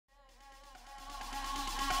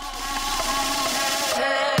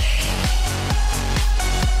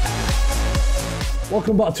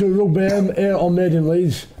Welcome back to Rugby here on Made in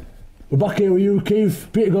Leeds. We're back here with you, Keith,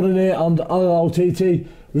 Peter Godden here and Ali LTT.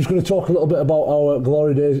 We're just going to talk a little bit about our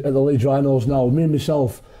glory days at the Leeds Rhinos now. Me and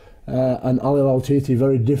myself and Ali LTT,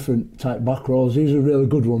 very different type back rows. He's a really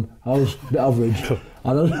good one. I was a bit average.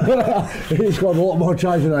 He scored a lot more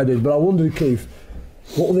tries than I did. But I wondered, Keith,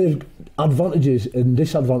 what are the advantages and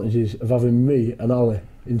disadvantages of having me and Ali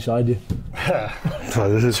inside you?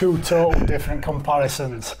 Two total different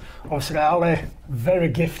comparisons. Obviously, Ali, very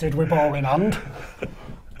gifted with ball in hand,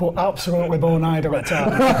 but absolutely bone-eyed at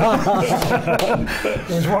times.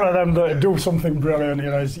 He was one of them that do something brilliant.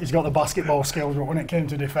 You know, he's got the basketball skills, but when it came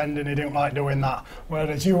to defending, he didn't like doing that.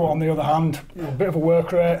 Whereas you, on the other hand, you're a bit of a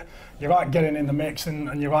work rate. You like getting in the mix,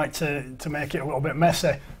 and you like to make it a little bit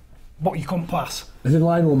messy. But you couldn't pass. Is it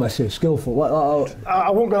Lionel Messi, skillful? I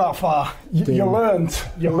won't go that far. You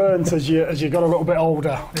learnt as you got a little bit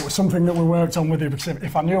older. It was something that we worked on with you, because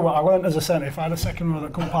if I knew what I learnt as a centre, if I had a second row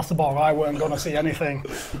that couldn't pass the ball, I weren't going to see anything.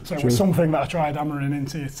 So it was something that I tried hammering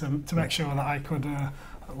into you to make sure that I could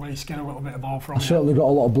at least get a little bit of ball from you. I certainly got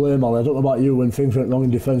a lot of blame, Ali. I don't know about you, when things went wrong in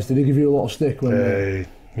defence. Did he give you a lot of stick? He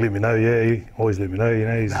let me know, he always let me know, you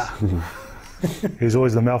know. He's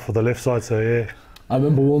always the mouth of the left side, so yeah. I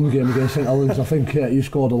remember one game against St Helens, I think you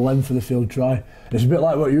scored a length for the field try. It's a bit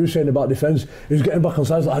like what you were saying about defence. He was getting back on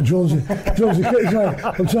sides like, Jonesy, get inside,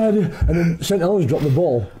 I'm trying to... And then St Helens dropped the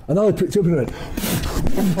ball, and Ali picked up and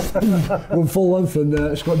went full length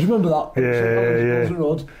and scored. Do you remember that? Yeah.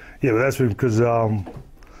 Yeah, but that's because,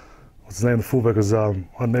 what's his name, the fullback was, I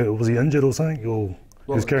don't know, was he injured or something? Or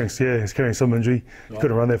he was carrying some injury. He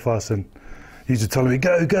couldn't run that fast, and he was just telling me,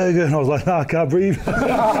 go, and I was like, I can't breathe.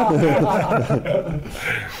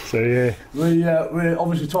 So yeah. We're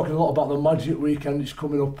obviously talking a lot about the Magic Weekend. It's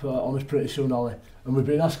coming up on us pretty soon, Ali. And we've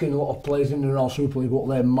been asking a lot of players in and around Super League what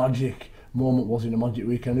their magic moment was in the Magic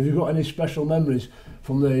Weekend. Have you got any special memories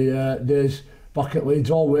from the days back at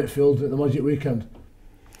Leeds or Wakefield at the Magic Weekend?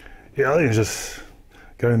 Yeah, I think it's just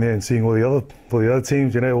going there and seeing all the other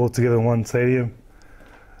teams, you know, all together in one stadium.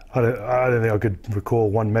 I don't think I could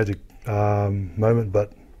recall one Magic moment,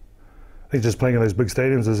 but I think just playing in those big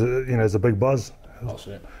stadiums is a big buzz. That's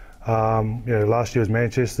it. Last year was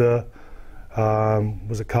Manchester,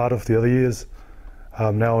 was it Cardiff the other years,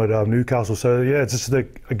 now at Newcastle. So yeah, it's just a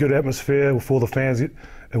good atmosphere with all the fans in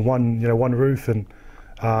one roof, and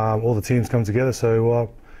all the teams come together. So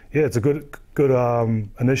yeah, it's a good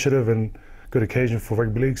initiative and good occasion for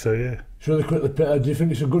rugby league. So yeah. Just really quickly, Peter, do you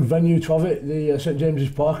think it's a good venue to have it, the St James's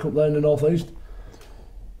Park up there in the North East?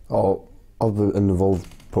 Oh, I've been involved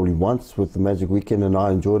probably once with the Magic Weekend, and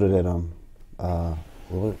I enjoyed it at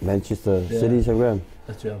Manchester City's ground.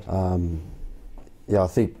 That's right. I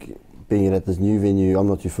think being at this new venue, I'm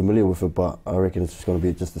not too familiar with it, but I reckon it's just going to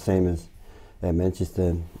be just the same as at Manchester.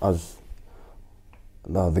 And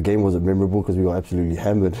the game wasn't memorable because we got absolutely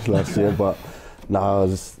hammered last year, but I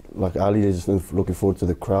was just like Ali, just looking forward to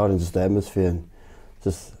the crowd and just the atmosphere, and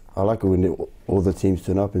just I like it when all the teams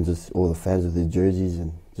turn up and just all the fans with their jerseys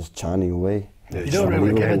and just chanting away. Yeah, you don't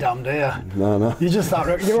really get a damn, do you? No. You're just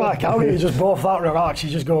you're like Ali, you're just both that relaxed, you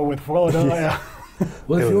just go with flow, don't you?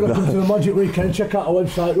 Well, if you want to come to the Magic Weekend, check out our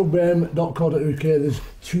website, rugby.co.uk. There's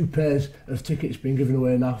 2 pairs of tickets being given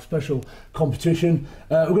away now, special competition.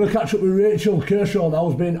 We're going to catch up with Rachel Kershaw now,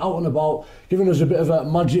 who's been out and about, giving us a bit of a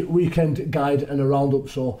Magic Weekend guide and a roundup,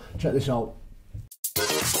 so check this out.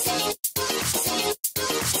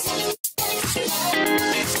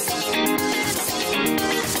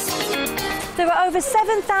 There are over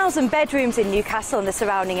 7,000 bedrooms in Newcastle and the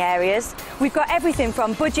surrounding areas. We've got everything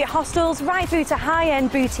from budget hostels right through to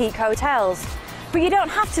high-end boutique hotels. But you don't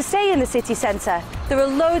have to stay in the city centre. There are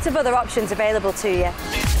loads of other options available to you.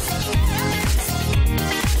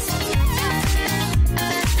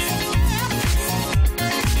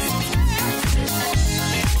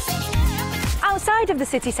 Outside of the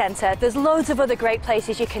city centre, there's loads of other great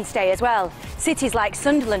places you can stay as well. Cities like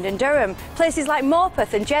Sunderland and Durham, places like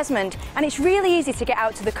Morpeth and Jesmond, and it's really easy to get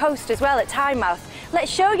out to the coast as well at Tynemouth.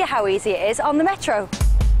 Let's show you how easy it is on the Metro.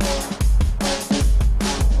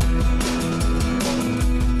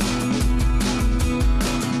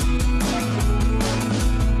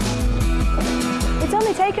 It's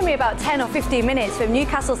only taken me about 10 or 15 minutes from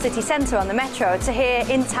Newcastle city centre on the Metro to here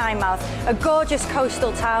in Tynemouth, a gorgeous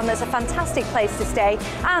coastal town that's a fantastic place to stay.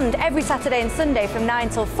 And every Saturday and Sunday from 9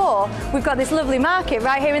 till 4, we've got this lovely market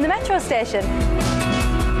right here in the Metro station.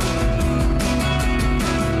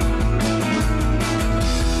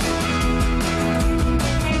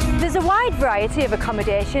 There's a wide variety of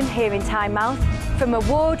accommodation here in Tynemouth, from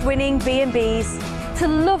award-winning B&Bs to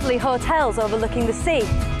lovely hotels overlooking the sea.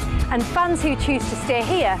 And fans who choose to stay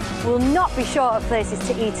here will not be short of places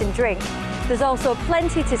to eat and drink. There's also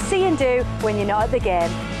plenty to see and do when you're not at the game.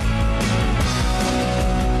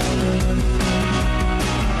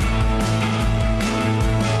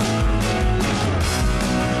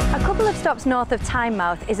 A couple of stops north of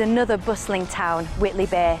Tynemouth is another bustling town, Whitley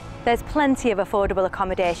Bay. There's plenty of affordable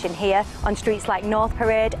accommodation here on streets like North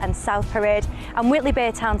Parade and South Parade, and Whitley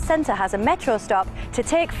Bay Town Centre has a metro stop to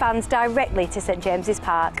take fans directly to St James's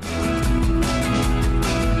Park.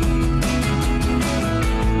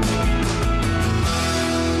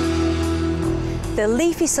 The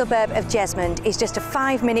leafy suburb of Jesmond is just a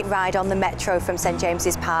 5-minute ride on the metro from St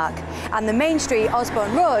James's Park, and the main street,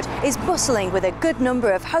 Osborne Road, is bustling with a good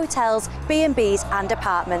number of hotels, B&Bs and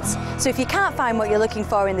apartments. So if you can't find what you're looking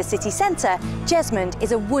for in the city centre, Jesmond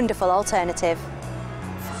is a wonderful alternative.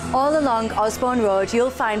 All along Osborne Road you'll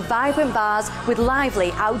find vibrant bars with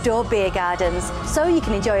lively outdoor beer gardens, so you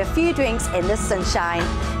can enjoy a few drinks in the sunshine.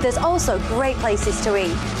 There's also great places to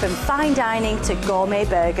eat, from fine dining to gourmet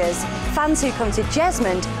burgers. Fans who come to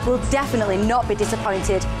Jesmond will definitely not be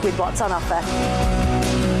disappointed with what's on offer.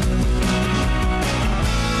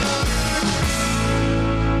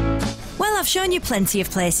 Well, I've shown you plenty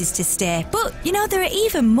of places to stay, but you know there are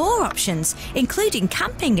even more options, including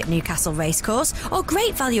camping at Newcastle Racecourse or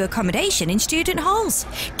great value accommodation in student halls.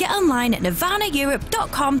 Get online at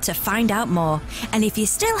nirvanaeurope.com to find out more. And if you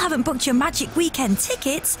still haven't booked your Magic Weekend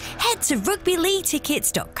tickets, head to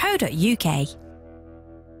rugbyleaguetickets.co.uk.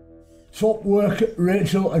 Top work,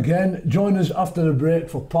 Rachel, again. Join us after the break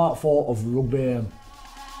for part 4 of Rugby AM.